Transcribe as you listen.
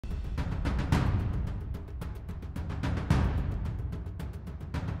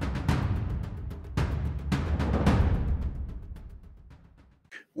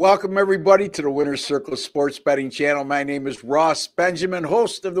Welcome, everybody, to the Winner's Circle Sports Betting Channel. My name is Ross Benjamin,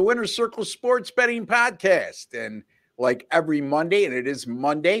 host of the Winner's Circle Sports Betting Podcast. And like every Monday, and it is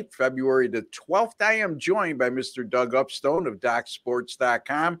Monday, February the 12th, I am joined by Mr. Doug Upstone of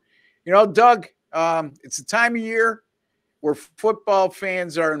DocSports.com. You know, Doug, it's a time of year where football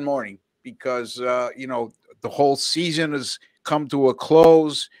fans are in mourning because, the whole season has come to a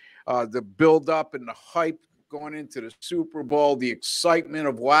close. The build-up and the hype going into the Super Bowl, the excitement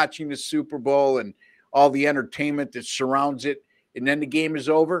of watching the Super Bowl and all the entertainment that surrounds it. And then the game is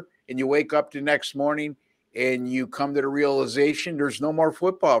over and you wake up the next morning and you come to the realization there's no more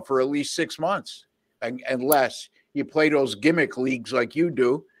football for at least 6 months, unless you play those gimmick leagues like you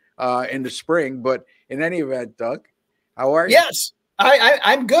do in the spring. But in any event, Doug, how are you? Yes,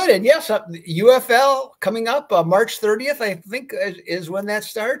 I'm good. And yes, UFL coming up March 30th, I think is when that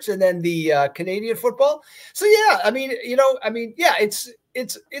starts. And then the Canadian football. So, yeah,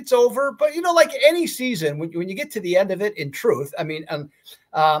 it's over. But, like any season, when you get to the end of it, in truth, I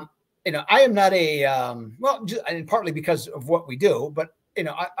am not and partly because of what we do, but,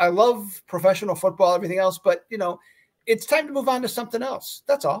 I love professional football, everything else. But, it's time to move on to something else.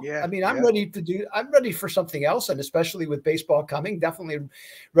 That's all. Yeah, I'm ready for something else. And especially with baseball coming, definitely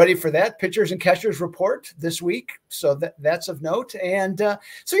ready for that. Pitchers and catchers report this week. So that's of note. And I'm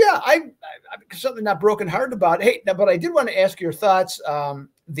certainly not brokenhearted about it. Hey, but I did want to ask your thoughts.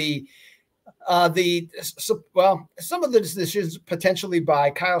 Some of the decisions potentially by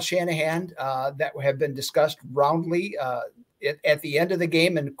Kyle Shanahan that have been discussed roundly at the end of the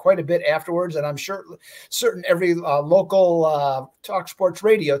game and quite a bit afterwards. And I'm certain every local talk sports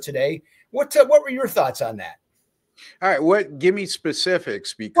radio today. What were your thoughts on that? All right. Give me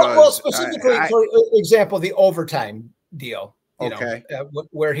specifics, because specifically, for example, the overtime deal,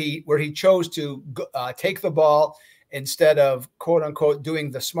 where he chose to take the ball instead of quote unquote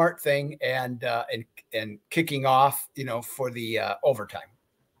doing the smart thing and kicking off, for the overtime.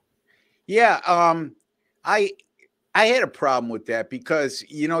 Yeah. I had a problem with that because,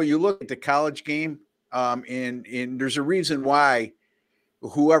 you look at the college game and there's a reason why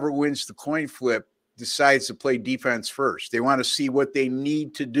whoever wins the coin flip decides to play defense first. They want to see what they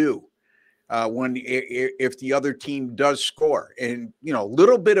need to do if the other team does score. And, a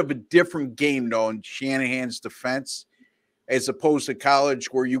little bit of a different game, though, in Shanahan's defense, as opposed to college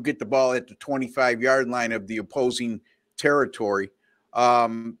where you get the ball at the 25-yard line of the opposing territory.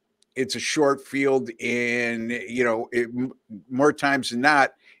 It's a short field, and, more times than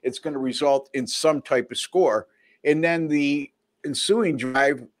not, it's going to result in some type of score. And then the ensuing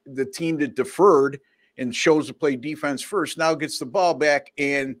drive, the team that deferred and chose to play defense first now gets the ball back,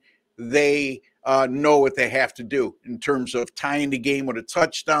 and they know what they have to do in terms of tying the game with a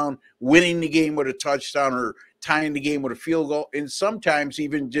touchdown, winning the game with a touchdown, or tying the game with a field goal, and sometimes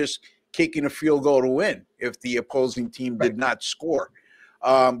even just kicking a field goal to win if the opposing team did not score.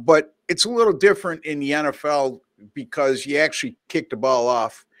 But it's a little different in the NFL because you actually kick the ball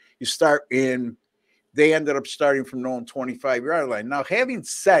off. They ended up starting from their own 25-yard line. Now, having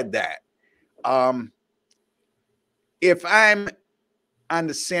said that, if I'm on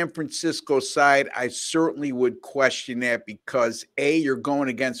the San Francisco side, I certainly would question that because, A, you're going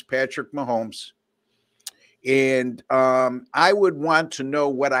against Patrick Mahomes. And I would want to know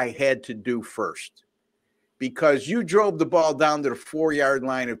what I had to do first, because you drove the ball down to the 4-yard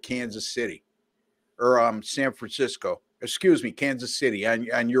line of Kansas City or Kansas City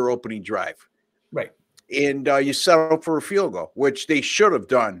on your opening drive. Right. And you settled for a field goal, which they should have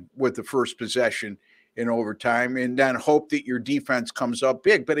done with the first possession in overtime, and then hope that your defense comes up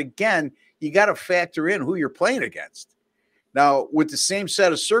big. But again, you got to factor in who you're playing against. Now, with the same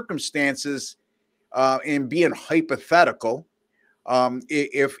set of circumstances and being hypothetical,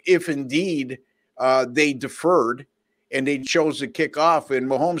 if indeed they deferred and they chose to kick off and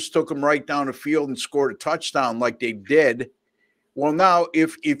Mahomes took them right down the field and scored a touchdown like they did. Well, now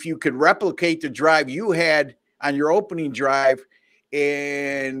if you could replicate the drive you had on your opening drive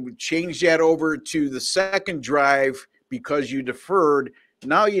and change that over to the second drive because you deferred,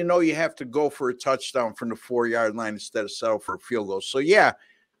 now you have to go for a touchdown from the 4-yard line instead of settle for a field goal. So, yeah,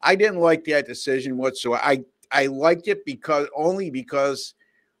 I didn't like that decision whatsoever. I liked it because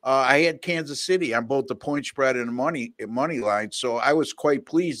I had Kansas City on both the point spread and the money line, so I was quite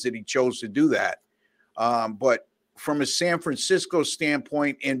pleased that he chose to do that. But from a San Francisco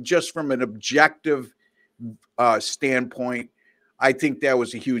standpoint and just from an objective standpoint, I think that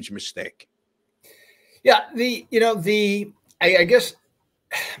was a huge mistake. Yeah, I guess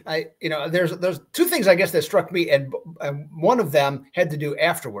there's two things I guess that struck me, and one of them had to do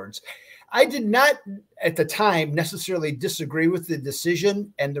afterwards. I did not at the time necessarily disagree with the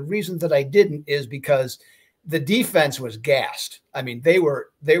decision. And the reason that I didn't is because the defense was gassed. I mean, they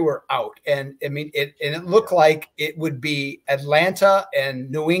were out. And I mean, it looked like it would be Atlanta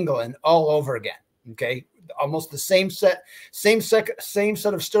and New England all over again. Okay. Almost the same set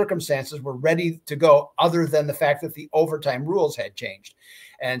of circumstances were ready to go, other than the fact that the overtime rules had changed.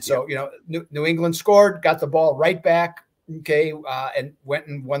 And so, New England scored, got the ball right back. Okay. And went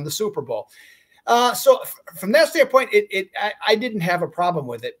and won the Super Bowl. So from that standpoint, I didn't have a problem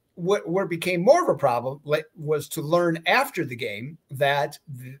with it. Where it became more of a problem was to learn after the game that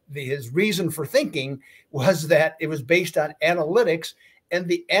his reason for thinking was that it was based on analytics, and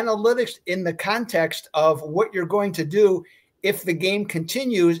the analytics in the context of what you're going to do if the game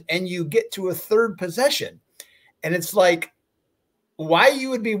continues and you get to a third possession. And it's like, why you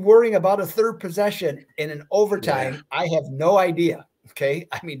would be worrying about a third possession in an overtime, I have no idea. Okay.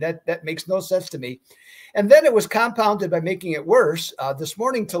 I mean, that makes no sense to me. And then it was compounded by making it worse this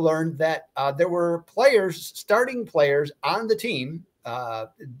morning to learn that there were starting players on the team,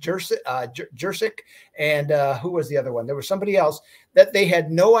 Jersic, and who was the other one? There was somebody else that they had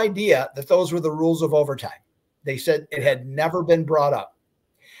no idea that those were the rules of overtime. They said it had never been brought up.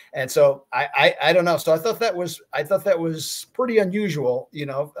 And so I don't know. So I thought that was pretty unusual,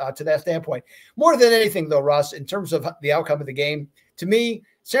 to that standpoint. More than anything, though, Ross, in terms of the outcome of the game, to me,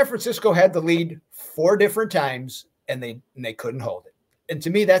 San Francisco had the lead 4 different times, and they couldn't hold it. And to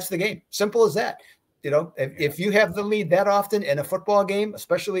me, that's the game. Simple as that. If you have the lead that often in a football game,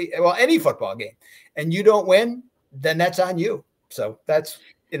 especially, well, any football game, and you don't win, then that's on you. So that's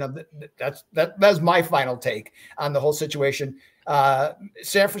my final take on the whole situation.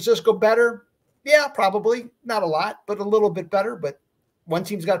 San Francisco better? Yeah, probably not a lot, but a little bit better. But one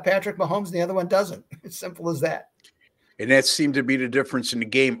team's got Patrick Mahomes and the other one doesn't. It's simple as that. And that seemed to be the difference in the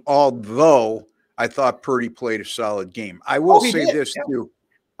game, although I thought Purdy played a solid game. I will say this too.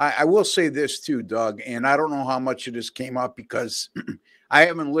 I will say this too, Doug, and I don't know how much of this came up because I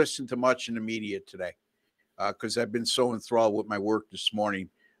haven't listened to much in the media today because I've been so enthralled with my work this morning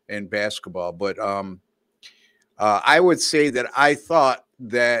in basketball. But I would say that I thought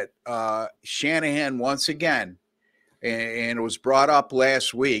that Shanahan, once again, and it was brought up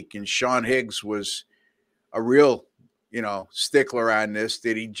last week, and Sean Higgs was a real stickler on this,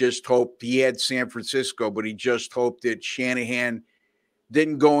 that he just hoped he had San Francisco, but he just hoped that Shanahan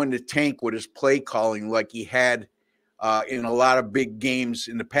didn't go into tank with his play calling like he had in a lot of big games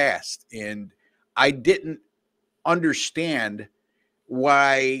in the past. And I didn't understand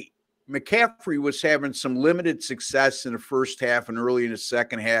why McCaffrey was having some limited success in the first half and early in the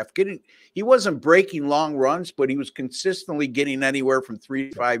second half. He wasn't breaking long runs, but he was consistently getting anywhere from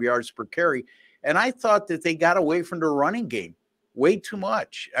 3 to 5 yards per carry. And I thought that they got away from the running game way too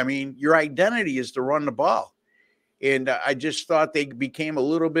much. I mean, your identity is to run the ball. And I just thought they became a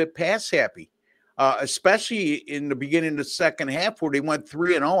little bit pass happy, especially in the beginning of the second half where they went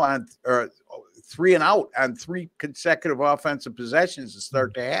 3-out on 3 consecutive offensive possessions to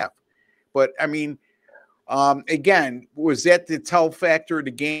start the half. But I mean, again, was that the tell factor of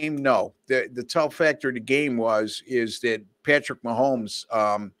the game? No, the tell factor of the game is that Patrick Mahomes,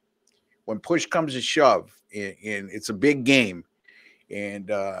 when push comes to shove, and it's a big game, and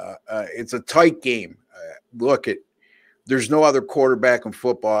it's a tight game. There's no other quarterback in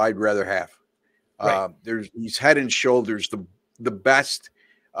football I'd rather have. Right. He's head and shoulders the best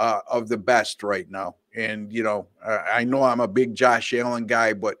of the best right now. And I know I'm a big Josh Allen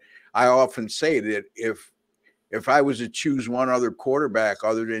guy, but I often say that if I was to choose one other quarterback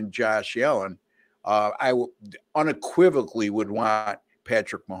other than Josh Allen, I unequivocally would want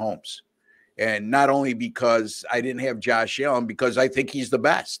Patrick Mahomes. And not only because I didn't have Josh Allen, because I think he's the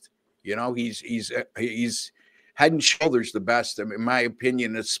best. He's head and shoulders the best, in my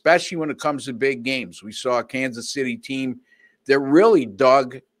opinion, especially when it comes to big games. We saw a Kansas City team that really,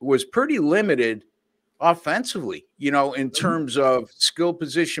 Doug, was pretty limited offensively, in terms of skill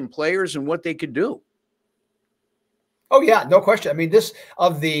position players and what they could do. Oh yeah, no question. I mean,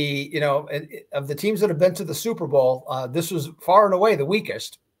 of the teams that have been to the Super Bowl, this was far and away the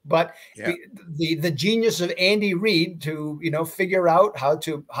weakest. But the genius of Andy Reid to figure out how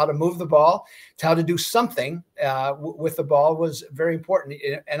to move the ball, how to do something with the ball was very important.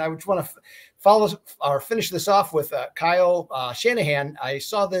 And I just want to finish this off with Kyle Shanahan. I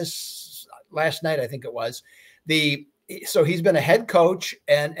saw this last night, I think it was. So he's been a head coach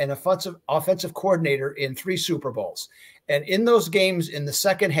and an offensive coordinator in 3 Super Bowls. And in those games in the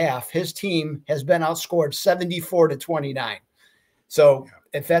second half, his team has been outscored 74-29. So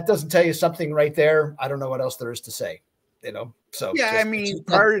if that doesn't tell you something right there, I don't know what else there is to say. So yeah, I mean,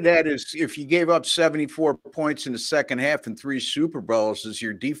 part of that is if you gave up 74 points in the second half and 3 Super Bowls, is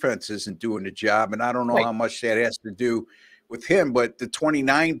your defense isn't doing the job. And I don't know how much that has to do with him, but the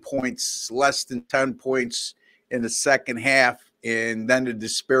 29 points, less than 10 points in the second half, and then the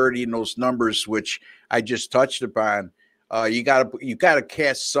disparity in those numbers, which I just touched upon, you gotta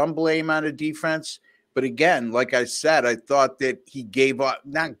cast some blame on the defense. But again, like I said, I thought that he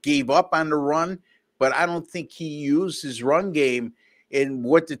not gave up on the run, but I don't think he used his run game in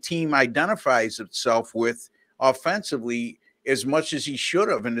what the team identifies itself with offensively as much as he should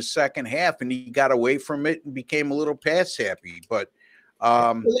have in the second half, and he got away from it and became a little pass happy. But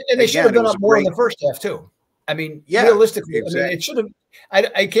and they should have been up more in the first half too. I mean, realistically, exactly. I mean, it should have.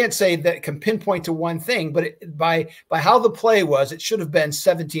 I can't say that it can pinpoint to one thing, but by how the play was, it should have been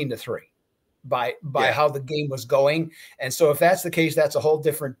 17-3 by how the game was going. And so if that's the case, that's a whole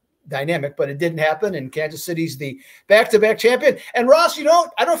different dynamic, but it didn't happen. And Kansas City's the back-to-back champion. And Ross, I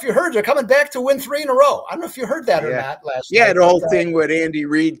don't know if you heard, they're coming back to win 3 in a row. I don't know if you heard that or not last night. Yeah, the whole thing with Andy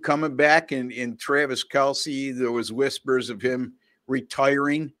Reid coming back and Travis Kelce, there was whispers of him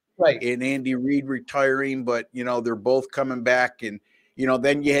retiring. Right. And Andy Reid retiring, but, they're both coming back. And,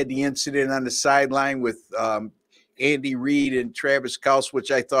 then you had the incident on the sideline with Andy Reid and Travis Kelce, which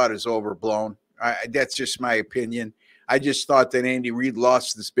I thought is overblown. That's just my opinion. I just thought that Andy Reid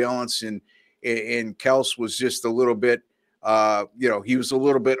lost his balance and Kelce was just a little bit, he was a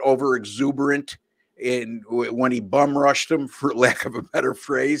little bit over exuberant when he bum rushed him, for lack of a better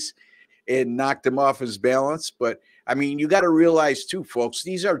phrase, and knocked him off his balance. But I mean, you got to realize too, folks,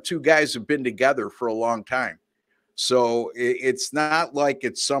 these are two guys who've been together for a long time. So it's not like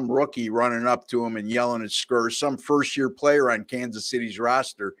it's some rookie running up to him and yelling at Skurs, some first-year player on Kansas City's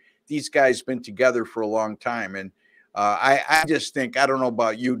roster. These guys been together for a long time. And I just think, I don't know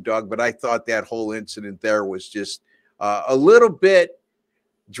about you, Doug, but I thought that whole incident there was just a little bit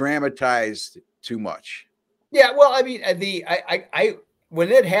dramatized too much. Yeah, well, I mean,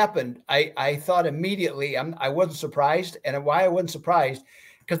 when it happened, I thought immediately I wasn't surprised. And why I wasn't surprised,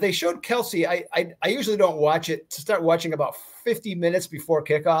 because they showed Kelce. I usually don't watch it. To start watching about 50 minutes before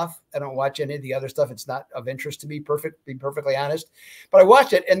kickoff. I don't watch any of the other stuff. It's not of interest to me, being perfectly honest. But I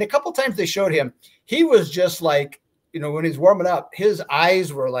watched it, and a couple times they showed him, he was just like, when he's warming up, his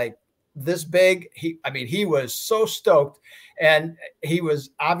eyes were like this big. He was so stoked, and he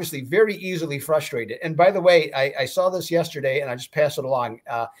was obviously very easily frustrated. And by the way, I saw this yesterday, and I just passed it along.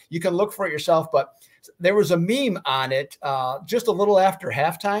 You can look for it yourself, but there was a meme on it just a little after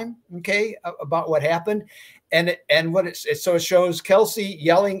halftime, okay, about what happened, so it shows Kelce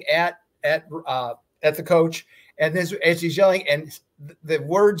yelling at the coach, and as he's yelling, and the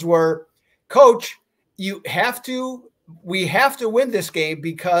words were, "Coach, we have to win this game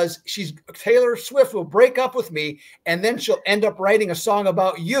because Taylor Swift will break up with me, and then she'll end up writing a song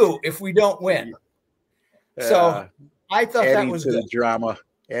about you if we don't win." So I thought that was good.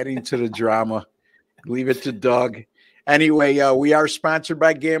 Adding to the drama. Leave it to Doug. Anyway, we are sponsored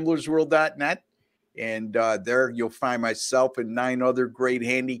by gamblersworld.net, and there you'll find myself and 9 other great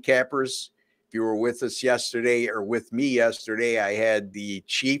handicappers. If you were with us yesterday, or with me yesterday, I had the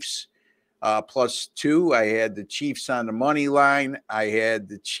Chiefs +2. I had the Chiefs on the money line. I had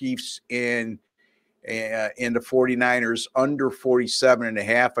the Chiefs in the 49ers under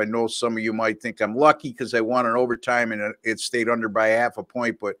 47.5. I know some of you might think I'm lucky because I won in overtime and it stayed under by half a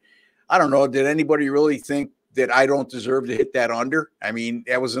point, but I don't know. Did anybody really think that I don't deserve to hit that under? I mean,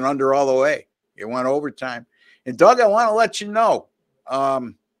 that was an under all the way. It went overtime. And Doug, I want to let you know,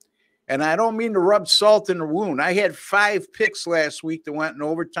 and I don't mean to rub salt in the wound. I had 5 picks last week that went in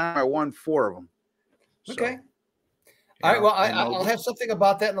overtime. I won 4 of them. So, okay. All right. Well, I'll have something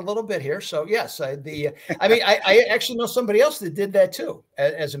about that in a little bit here. So yes, I actually know somebody else that did that too,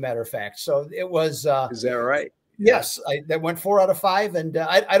 as a matter of fact. So it was. Is that right? Yes, that went 4 out of 5, and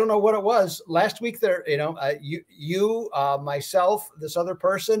I don't know what it was last week. There, myself, this other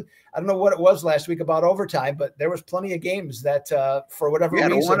person. I don't know what it was last week about overtime, but there was plenty of games that, for whatever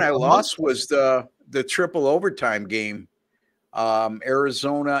reason, the one I lost was the triple overtime game,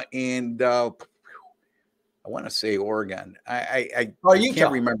 Arizona and I want to say Oregon. I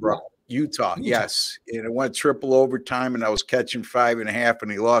can't remember. Utah, yes, and it went triple overtime, and I was catching 5.5,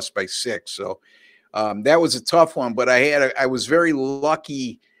 and he lost by 6. So. That was a tough one, but I was very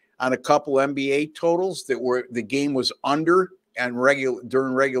lucky on a couple NBA totals that the game was under and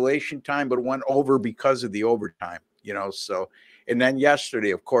during regulation time, but it went over because of the overtime, so, and then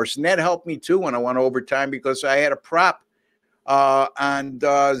yesterday, of course, and that helped me too when I went overtime because I had a prop on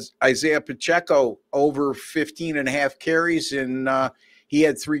Isaiah Pacheco over 15.5 carries, and he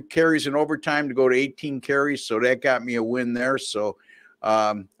had 3 carries in overtime to go to 18 carries, so that got me a win there. So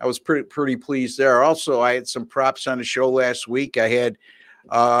I was pretty pleased there. Also, I had some props on the show last week. I had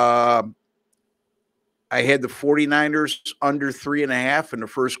the 49ers under 3.5 in the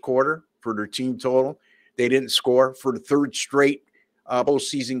first quarter for their team total. They didn't score for the 3rd straight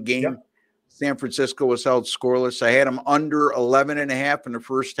postseason game. Yep. San Francisco was held scoreless. I had them under 11.5 in the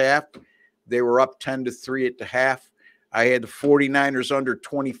first half. They were up 10-3 at the half. I had the 49ers under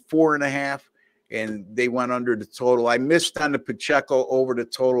 24.5, and they went under the total. I missed on the Pacheco over the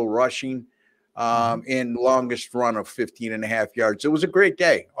total rushing in longest run of 15.5 yards. It was a great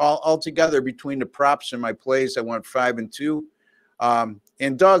day. All together between the props and my plays, I went 5-2.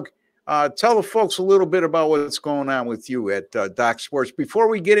 And Doug, tell the folks a little bit about what's going on with you at Doc Sports. Before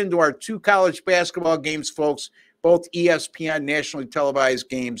we get into our 2 college basketball games, folks, both ESPN nationally televised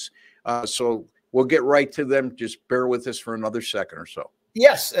games. So we'll get right to them. Just bear with us for another second or so.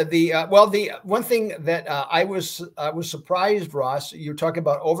 Yes. The one thing that I was surprised, Ross, you're talking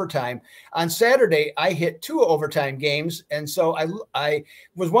about overtime. On Saturday, I hit 2 overtime games. And so I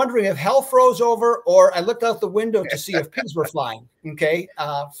was wondering if hell froze over, or I looked out the window to see if pigs were flying. Okay.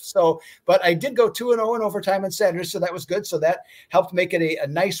 But I did go 2-0 in overtime on Saturday. So that was good. So that helped make it a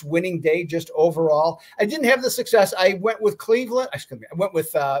nice winning day just overall. I didn't have the success. I went with I went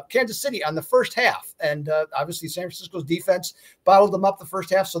with Kansas City on the first half. And obviously San Francisco's defense bottled them up the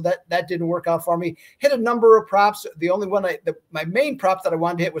first half, so that didn't work out for me. Hit a number of props. The only one my main prop that I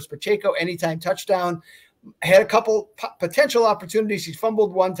wanted to hit was Pacheco anytime touchdown. Had a couple potential opportunities. He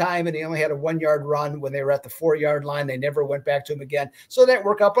fumbled one time, and he only had a 1-yard run when they were at the 4-yard line. They never went back to him again, so that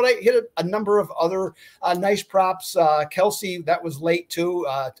worked out. But I hit a number of other nice props. Kelsey, that was late too.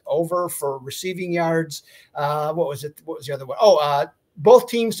 Over for receiving yards. What was it? What was the other one? Both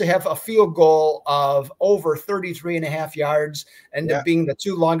teams to have a field goal of over 33.5 yards, and being the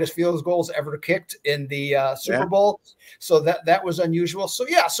 2 longest field goals ever kicked in the Super Bowl. So that was unusual. So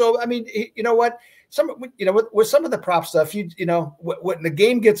I mean, you know what? With some of the prop stuff, when the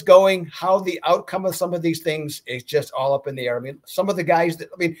game gets going, how the outcome of some of these things is just all up in the air. I mean, some of the guys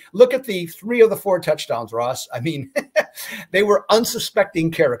look at the 3 of the 4 touchdowns, Ross. I mean, they were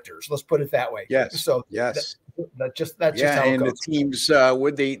unsuspecting characters. Let's put it that way. Yes. So yes. That's just how it goes. And the teams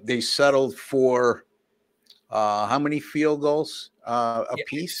they settled for how many field goals a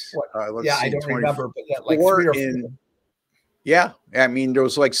piece? I don't remember, but like 3 or 4. Yeah, I mean there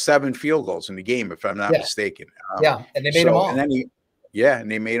was like 7 field goals in the game, if I'm not mistaken. And they made them all. And then and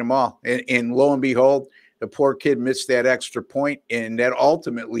they made them all. And lo and behold, the poor kid missed that extra point, and that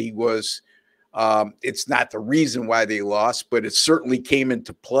ultimately was it's not the reason why they lost, but it certainly came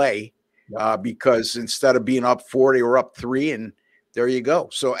into play. Because instead of being up 4, they were up 3, and there you go.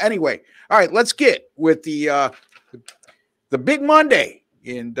 So anyway, all right, let's get with the big Monday,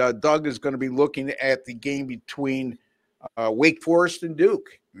 and Doug is going to be looking at the game between Wake Forest and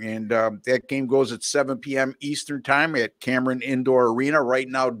Duke, and that game goes at 7 p.m. Eastern time at Cameron Indoor Arena. Right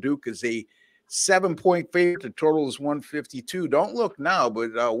now, Duke is a 7-point favorite. The total is 152. Don't look now,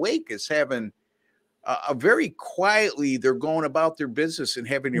 but Wake is having very quietly, they're going about their business and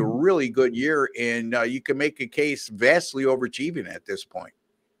having a really good year, and you can make a case vastly overachieving at this point.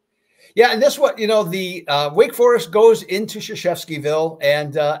 Yeah, and this one, the Wake Forest goes into Krzyzewskiville,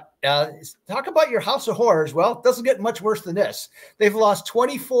 and talk about your house of horrors. Well, it doesn't get much worse than this. They've lost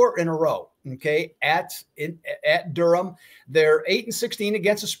 24 in a row. Okay, at Durham, they're 8-16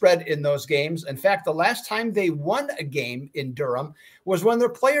 against the spread in those games. In fact, the last time they won a game in Durham was when their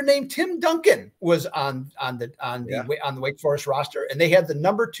player named Tim Duncan was on the Wake Forest roster, and they had the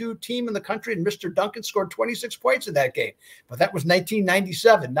number 2 team in the country, and Mr. Duncan scored 26 points in that game. But that was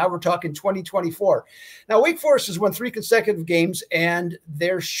 1997. Now we're talking 2024. Now Wake Forest has won 3 consecutive games, and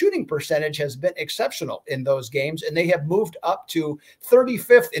their shooting percentage has been exceptional in those games, and they have moved up to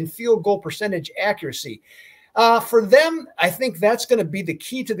 35th in field goal percentage accuracy. For them, I think that's going to be the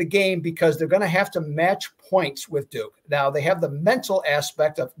key to the game, because they're going to have to match points with Duke. Now, they have the mental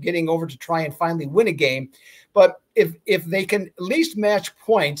aspect of getting over to try and finally win a game, but if they can at least match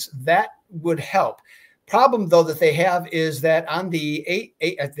points, that would help. Problem, though, that they have is that on the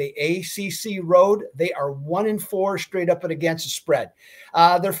ACC road, they are 1-4 straight up and against the spread.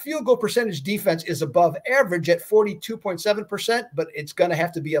 Their field goal percentage defense is above average at 42.7%, but it's going to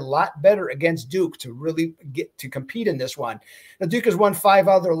have to be a lot better against Duke to really get to compete in this one. Now, Duke has won 5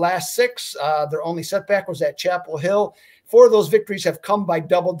 out of their last 6. Their only setback was at Chapel Hill. 4 of those victories have come by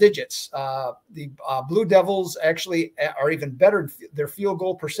double digits. The Blue Devils actually are even better in their field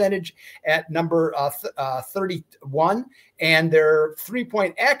goal percentage at number 31, and their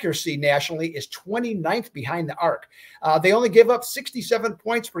three-point accuracy nationally is 29th behind the arc. They only give up 67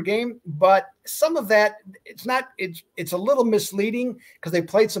 points per game, but some of that, it's a little misleading because they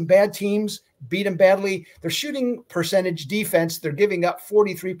played some bad teams, beat them badly. Their shooting percentage defense, they're giving up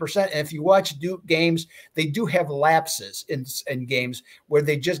 43%. And if you watch Duke games, they do have lapses in games where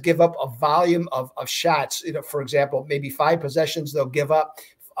they just give up a volume of shots. For example, maybe 5 possessions, they'll give up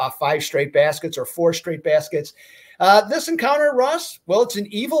 5 straight baskets or 4 straight baskets. This encounter, Ross, well, it's an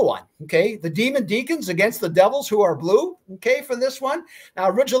evil one, okay? The Demon Deacons against the Devils, who are blue, okay, for this one. Now,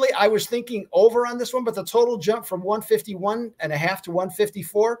 originally, I was thinking over on this one, but the total jumped from 151.5 to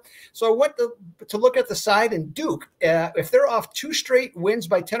 154. So I went to look at the side, and Duke, if they're off 2 straight wins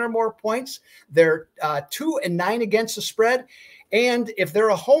by 10 or more points, they're 2-9 against the spread. And if they're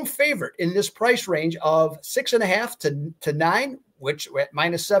a home favorite in this price range of 6.5 to 9, which at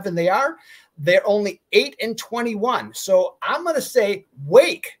 -7 they are, they're only 8-21. So I'm going to say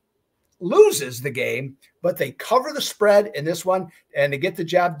Wake loses the game, but they cover the spread in this one, and they get the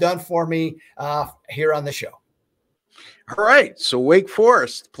job done for me here on the show. All right. So Wake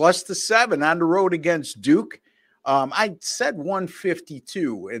Forest plus the 7 on the road against Duke. I said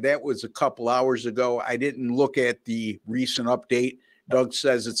 152, and that was a couple hours ago. I didn't look at the recent update. Doug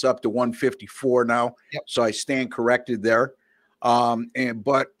says it's up to 154 now. Yep. So I stand corrected there.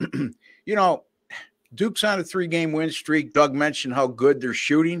 But you know, Duke's on a 3-game win streak. Doug mentioned how good they're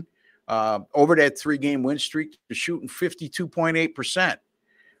shooting. Over that 3-game win streak, they're shooting 52.8%,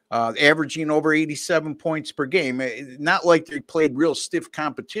 averaging over 87 points per game. Not like they played real stiff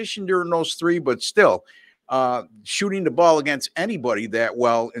competition during those 3, but still, shooting the ball against anybody that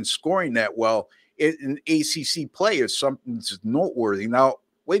well and scoring that well in ACC play is something that's noteworthy. Now,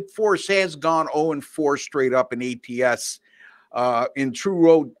 Wake Forest has gone 0-4 straight up in ATS. In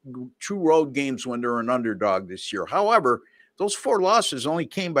true road games when they're an underdog this year. However, those 4 losses only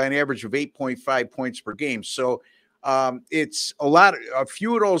came by an average of 8.5 points per game. So it's a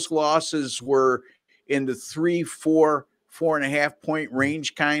few of those losses were in the 3, 4, 4.5 point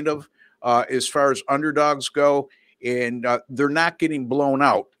range, kind of, as far as underdogs go. And they're not getting blown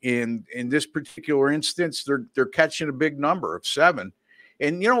out. In this particular instance, they're catching a big number of 7.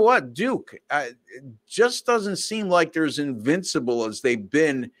 And you know what? Duke just doesn't seem like they're as invincible as they've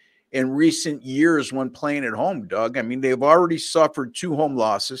been in recent years when playing at home, Doug. I mean, they've already suffered 2 home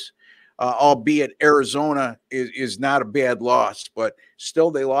losses, albeit Arizona is not a bad loss, but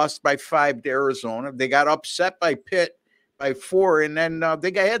still they lost by 5 to Arizona. They got upset by Pitt by 4, and then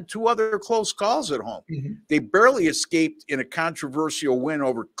they had 2 other close calls at home. Mm-hmm. They barely escaped in a controversial win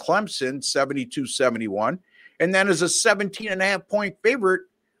over Clemson, 72-71. And then as a 17.5 point favorite,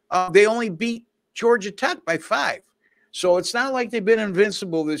 they only beat Georgia Tech by 5. So it's not like they've been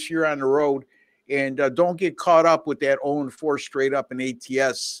invincible this year on the road. And don't get caught up with that 0-4 straight up in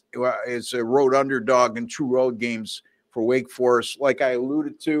ATS as a road underdog in true road games for Wake Forest. Like I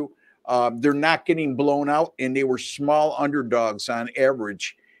alluded to, they're not getting blown out, and they were small underdogs on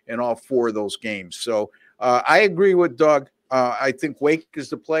average in all 4 of those games. So I agree with Doug. I think Wake is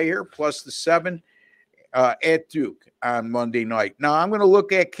the play here, plus the 7. At Duke on Monday night. Now, I'm going to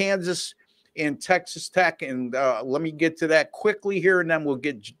look at Kansas and Texas Tech, and let me get to that quickly here, and then we'll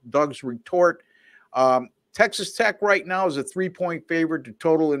get Doug's retort. Texas Tech right now is a 3-point favorite. The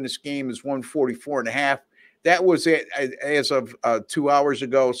total in this game is 144.5. That was it as of 2 hours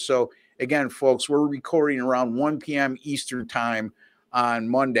ago. So, again, folks, we're recording around 1 p.m. Eastern time on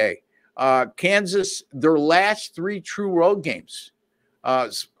Monday. Kansas, their last 3 true road games,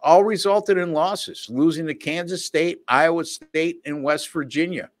 all resulted in losses, losing to Kansas State, Iowa State, and West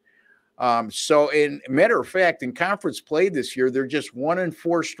Virginia. So, in matter of fact, in conference play this year, they're just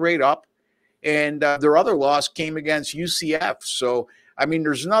 1-4 straight up, and their other loss came against UCF. So, I mean,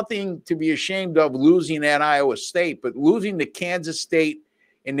 there's nothing to be ashamed of losing at Iowa State, but losing to Kansas State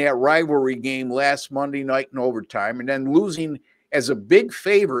in that rivalry game last Monday night in overtime, and then losing as a big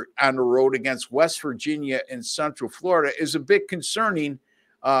favorite on the road against West Virginia and Central Florida is a bit concerning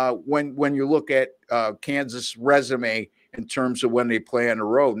when you look at Kansas' resume in terms of when they play on the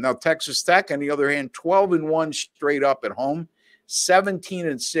road. Now, Texas Tech, on the other hand, 12-1 straight up at home,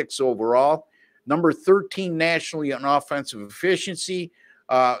 17-6 overall, number 13 nationally on offensive efficiency.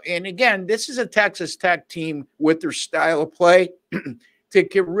 And again, this is a Texas Tech team with their style of play that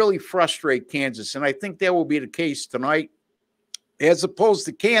can really frustrate Kansas. And I think that will be the case tonight. As opposed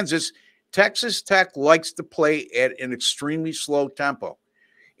to Kansas, Texas Tech likes to play at an extremely slow tempo.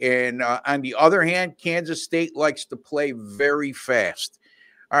 And on the other hand, Kansas State likes to play very fast.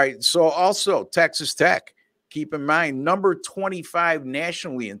 All right, so also Texas Tech, keep in mind, number 25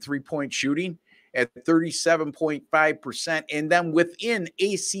 nationally in 3-point shooting at 37.5%. And then within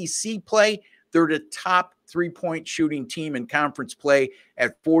ACC play, they're the top three-point shooting team in conference play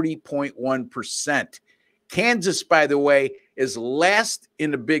at 40.1%. Kansas, by the way, is last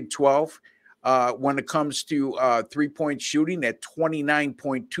in the Big 12 when it comes to three-point shooting at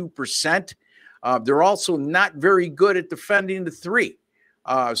 29.2%. They're also not very good at defending the three.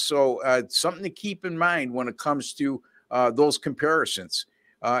 So something to keep in mind when it comes to those comparisons.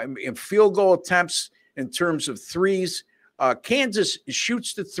 In field goal attempts in terms of threes, Kansas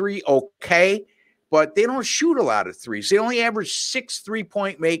shoots the three okay, but they don't shoot a lot of threes. They only average 6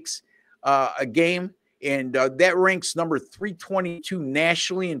 3-point makes a game, and that ranks number 322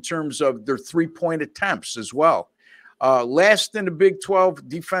 nationally in terms of their three-point attempts as well. Last in the Big 12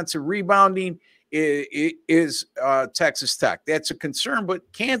 defensive rebounding is Texas Tech. That's a concern,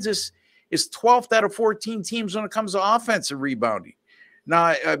 but Kansas is 12th out of 14 teams when it comes to offensive rebounding.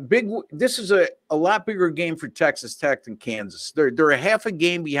 Now, this is a lot bigger game for Texas Tech than Kansas. They're a half a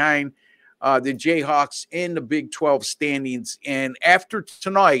game behind the Jayhawks in the Big 12 standings, and after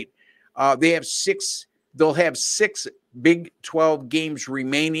tonight, they'll have 6 Big 12 games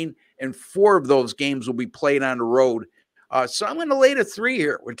remaining, and 4 of those games will be played on the road. So I'm going to lay the 3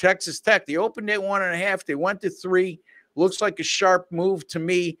 here with Texas Tech. They opened at 1.5. They went to 3. Looks like a sharp move to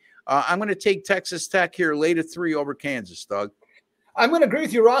me. I'm going to take Texas Tech here, lay the 3 over Kansas, Doug. I'm going to agree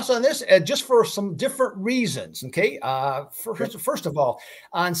with you, Ross, on this, just for some different reasons. Okay. First of all,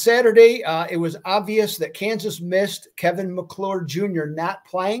 on Saturday, it was obvious that Kansas missed Kevin McClure Jr. not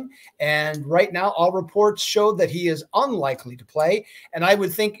playing. And right now, all reports show that he is unlikely to play. And I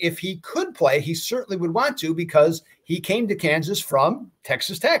would think if he could play, he certainly would want to, because he came to Kansas from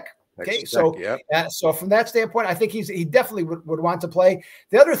Texas Tech. Okay, so from that standpoint, I think he definitely would want to play.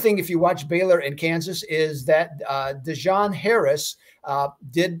 The other thing, if you watch Baylor and Kansas, is that Dejon Harris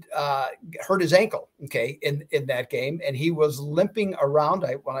did hurt his ankle, okay, in that game, and he was limping around.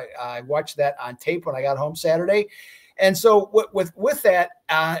 I watched that on tape when I got home Saturday. And so with that,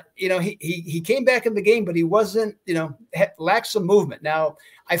 he came back in the game, but he wasn't, lacked some movement. Now,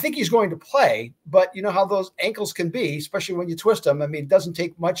 I think he's going to play, but you know how those ankles can be, especially when you twist them. I mean, it doesn't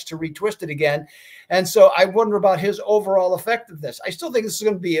take much to retwist it again. And so I wonder about his overall effectiveness. I still think this is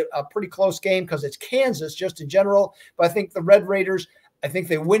going to be a pretty close game because it's Kansas just in general. But I think the Red Raiders, I think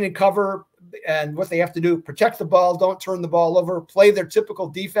they win and cover, and what they have to do, protect the ball, don't turn the ball over, play their typical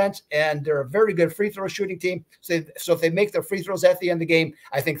defense, and they're a very good free throw shooting team. So if they make their free throws at the end of the game,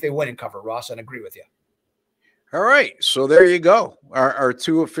 I think they win and cover, Ross, and agree with you. All right, so there you go. Our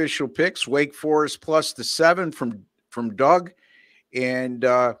 2 official picks: Wake Forest plus the 7 from Doug, and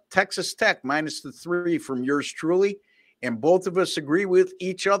Texas Tech minus the 3 from yours truly. And both of us agree with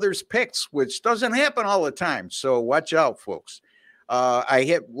each other's picks, which doesn't happen all the time. So watch out, folks. I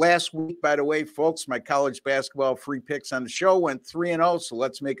hit last week, by the way, folks, my college basketball free picks on the show went 3-0. So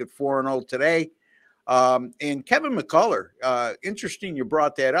let's make it 4-0 today. And Kevin McCullough, interesting you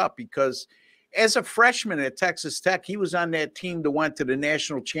brought that up, because as a freshman at Texas Tech, he was on that team that went to the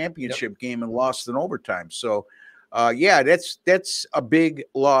national championship game and lost in overtime. So, that's a big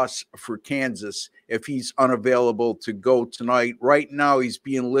loss for Kansas if he's unavailable to go tonight. Right now, he's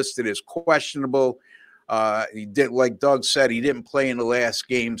being listed as questionable. He did, like Doug said, he didn't play in the last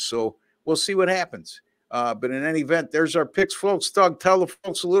game, so we'll see what happens. But in any event, there's our picks, folks. Doug, tell the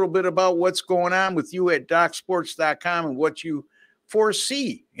folks a little bit about what's going on with you at DocSports.com and what you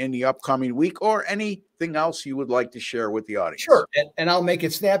foresee in the upcoming week, or anything else you would like to share with the audience. Sure, and I'll make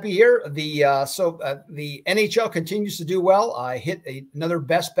it snappy here. The NHL continues to do well. I hit another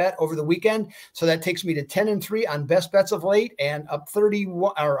best bet over the weekend, so that takes me to 10-3 on best bets of late, and up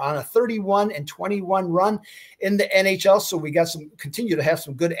 31 or on a 31-21 run in the NHL. So we got continue to have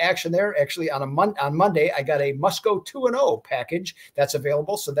some good action there. Actually, on Monday, I got a must go 2-0 package that's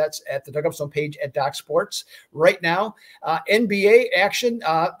available. So that's at the Doug Upstone page at Doc Sports right now. NBA action.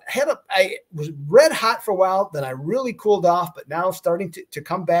 I was red hot for a while, then I really cooled off, but now starting to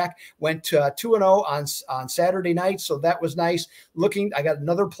come back. Went to 2-0 on Saturday night, so that was nice. I got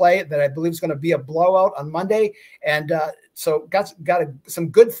another play that I believe is going to be a blowout on Monday, and so got some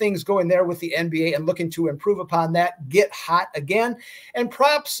good things going there with the NBA, and looking to improve upon that, get hot again. And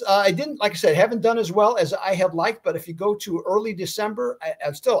props, I didn't, like I said, haven't done as well as I had liked, but if you go to early December,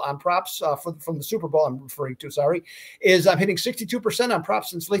 I'm still on props from the Super Bowl I'm referring to, I'm hitting 62% on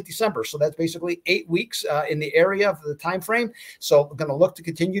props since late December. So that's basically 8 weeks in the area of the time frame. So I'm going to look to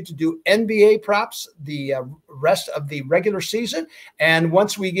continue to do NBA props the rest of the regular season. And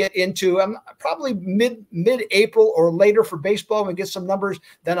once we get into probably mid-April or later for baseball and get some numbers,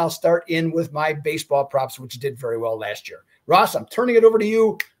 then I'll start in with my baseball props, which did very well last year. Ross, I'm turning it over to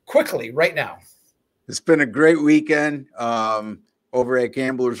you quickly right now. It's been a great weekend over at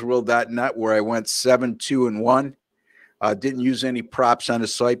gamblersworld.net, where I went 7-2-1. Didn't use any props on the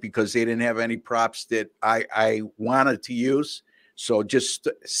site because they didn't have any props that I wanted to use. So just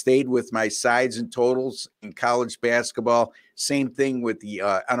stayed with my sides and totals in college basketball. Same thing with the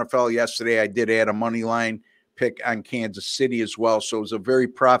NFL yesterday. I did add a money line pick on Kansas City as well. So it was a very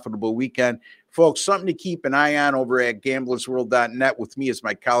profitable weekend. Folks, something to keep an eye on over at gamblersworld.net with me is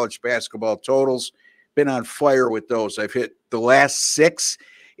my college basketball totals. Been on fire with those. I've hit the last 6,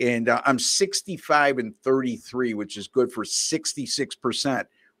 and I'm 65-33, which is good for 66%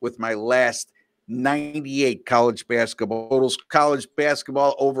 with my last 98 college basketball totals. College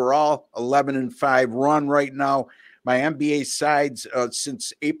basketball overall, 11-5 run right now. My NBA sides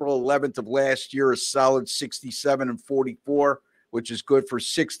since April 11th of last year, a solid 67-44, which is good for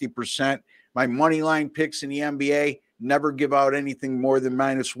 60%. My money line picks in the NBA, never give out anything more than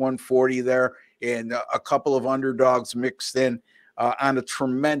 -140 there, and a couple of underdogs mixed in on a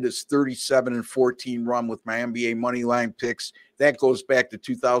tremendous 37-14 run with my NBA money line picks. That goes back to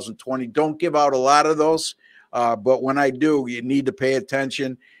 2020. Don't give out a lot of those, but when I do, you need to pay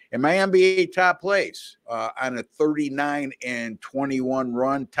attention. And my NBA top plays on a 39-21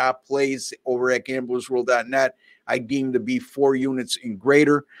 run, top plays over at gamblersworld.net, I deem to be 4 units and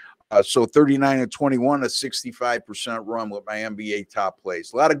greater. So 39-21, a 65% run with my NBA top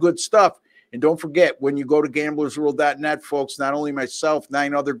plays. A lot of good stuff. And don't forget, when you go to gamblersworld.net, folks, not only myself,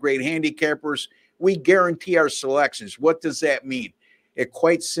 9 other great handicappers, we guarantee our selections. What does that mean? It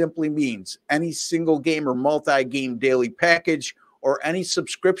quite simply means any single game or multi-game daily package or any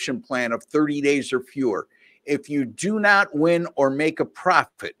subscription plan of 30 days or fewer. If you do not win or make a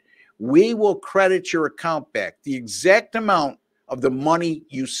profit, we will credit your account back the exact amount of the money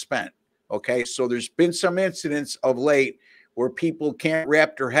you spent. Okay, so there's been some incidents of late where people can't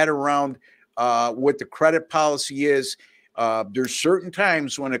wrap their head around what the credit policy is. There's certain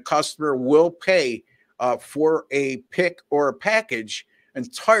times when a customer will pay for a pick or a package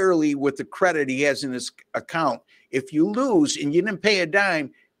entirely with the credit he has in his account. If you lose and you didn't pay a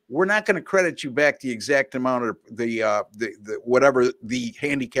dime, we're not going to credit you back the exact amount of the whatever the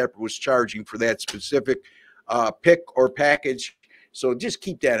handicapper was charging for that specific pick or package. So just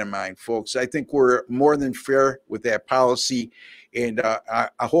keep that in mind, folks. I think we're more than fair with that policy. And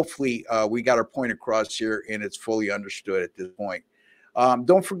hopefully we got our point across here and it's fully understood at this point.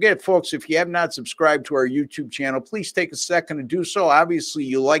 Don't forget, folks, if you have not subscribed to our YouTube channel, please take a second to do so. Obviously,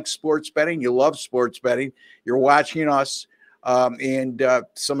 you like sports betting. You love sports betting. You're watching us and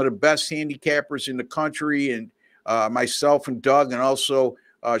some of the best handicappers in the country, and myself and Doug, and also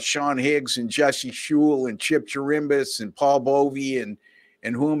Sean Higgs and Jesse Schule and Chip Chirimbus and Paul Bovey and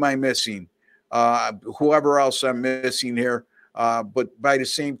who am I missing? Whoever else I'm missing here. But by the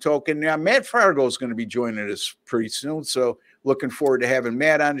same token, now Matt Fargo is going to be joining us pretty soon. So looking forward to having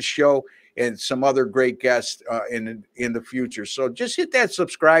Matt on the show and some other great guests in the future. So just hit that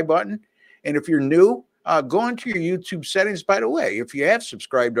subscribe button. And if you're new, go into your YouTube settings. By the way, if you have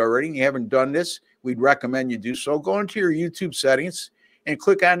subscribed already and you haven't done this, we'd recommend you do so. Go into your YouTube settings and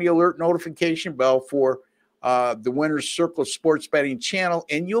click on the alert notification bell for the Winner's Circle Sports Betting channel,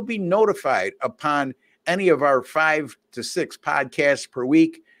 and you'll be notified upon any of our 5 to 6 podcasts per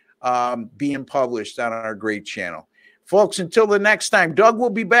week being published on our great channel. Folks, until the next time, Doug will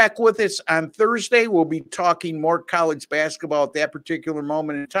be back with us on Thursday. We'll be talking more college basketball at that particular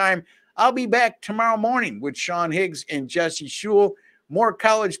moment in time. I'll be back tomorrow morning with Sean Higgs and Jesse Schule. More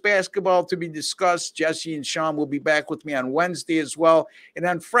college basketball to be discussed. Jesse and Sean will be back with me on Wednesday as well. And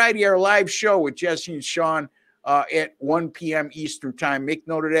on Friday, our live show with Jesse and Sean at 1 p.m. Eastern time. Make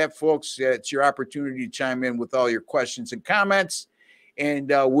note of that, folks. It's your opportunity to chime in with all your questions and comments. And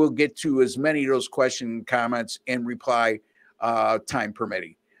we'll get to as many of those questions and comments and reply time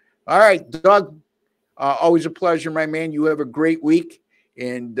permitting. All right, Doug, always a pleasure, my man. You have a great week.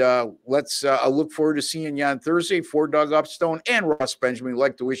 And let's I look forward to seeing you on Thursday. For Doug Upstone and Ross Benjamin, I'd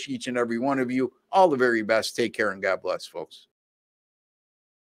like to wish each and every one of you all the very best. Take care and God bless, folks.